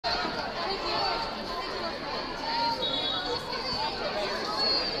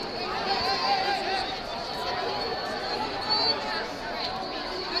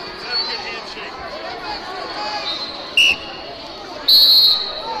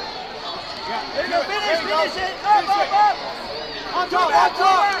There you go, finish it. Up. On top.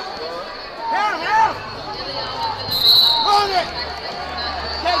 Half. Run it.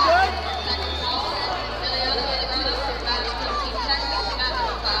 Okay, good.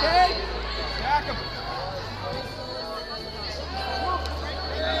 Okay. Back him.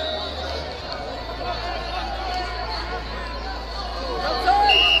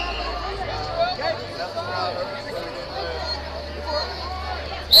 Outside. Okay.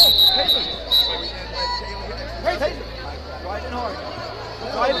 Hey, Paisley. Right and hard.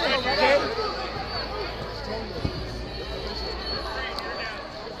 Right in, okay?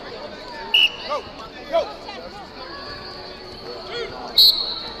 Go.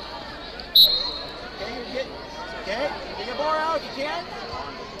 Okay, get your bar out if you can.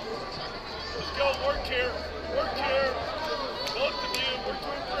 Let's go, work here. Both of you, we're to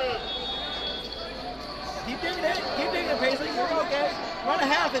improve. Keep digging it, Paisley. You're okay. Run a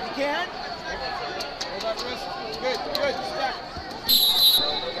half if you can. Hold that wrist. Good. Stack.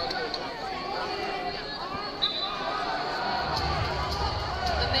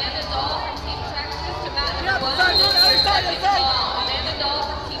 Amanda Dahl from Team Texas to mat number 1. Outside. Amanda Dahl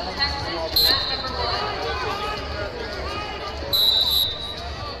from Team Texas to mat number 1.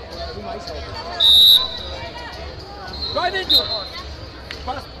 Drive into it.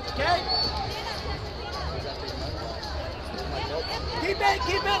 Okay?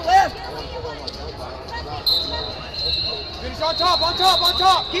 Keep it left. Finish on top.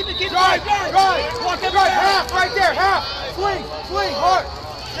 Keep it. Drive. Walk up Drive. Half right there. Half. Swing. Hard.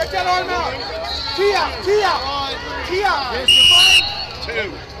 Check that arm out. Tee out. Yes, you're fine.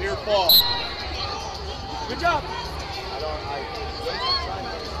 2. Here, fall. Good job.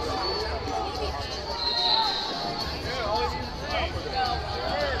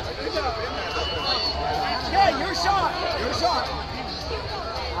 Okay, your shot.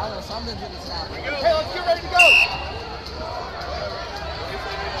 I don't know, something's in the snap. Okay, let's get ready to go.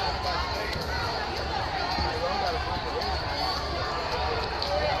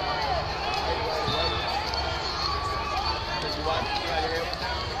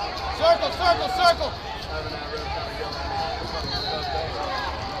 Circle.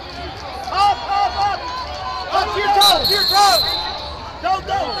 Up to your toes. Go.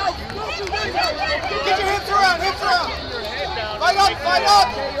 Get your hips around. Fight up.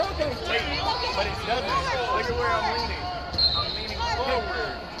 Okay, you're okay. But he doesn't. Look at where I'm leaning. I'm leaning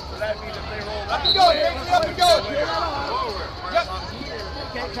forward. So that means if they roll Up and go. forward. Yep.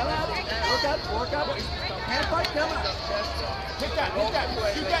 Okay, come out. Work up. Hand fight, come out. Hit that.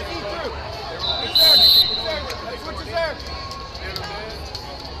 Shoot that knee through. It's there. Switch is there.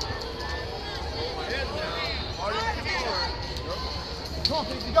 Come on,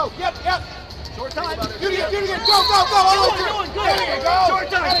 Paisley, go. Yep. Short time. Do it again. Go. All the way through. Doing good. There you go. Short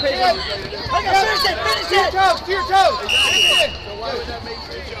time, Paisley. Finish it. To your toes. So why would that make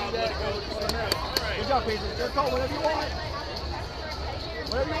sense? Let it go. Good job, Paisley. Just call whatever you want.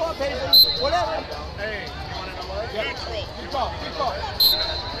 Paisley. Whatever. Hey, you want to know what? Neutral. Good ball.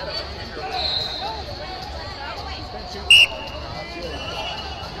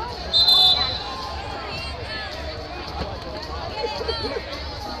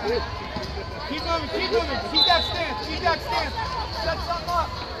 Keep moving. Keep that stance. Set something up.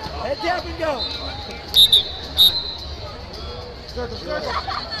 Head tap and go. Circle.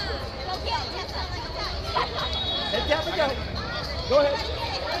 Head tap and go. Go ahead.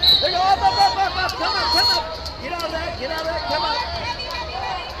 There you go. Up. Come up. Get out of that. Come up.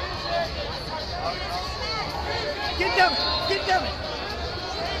 Keep coming.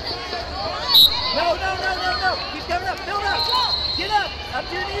 No. Keep coming up. Build up. Get up. Up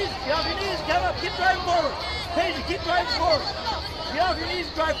to your knees. Get off your knees. Come up. Keep driving forward. Paisley, keep driving forward. Get off your knees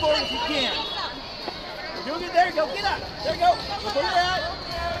and drive forward if you can. You're doing it. There you go. Get up. There you go. Look where you're at.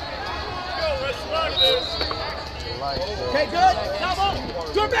 Let's run this. Okay, good. Come on.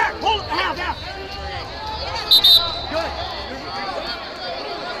 Go back. Hold it. Half. Good.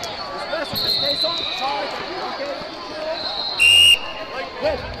 Just stay solid. Okay.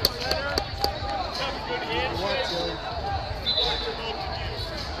 Good. Good luck, Chili.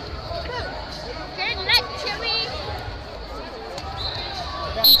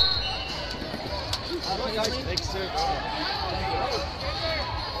 Big six.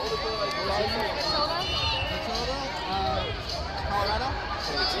 Colorado?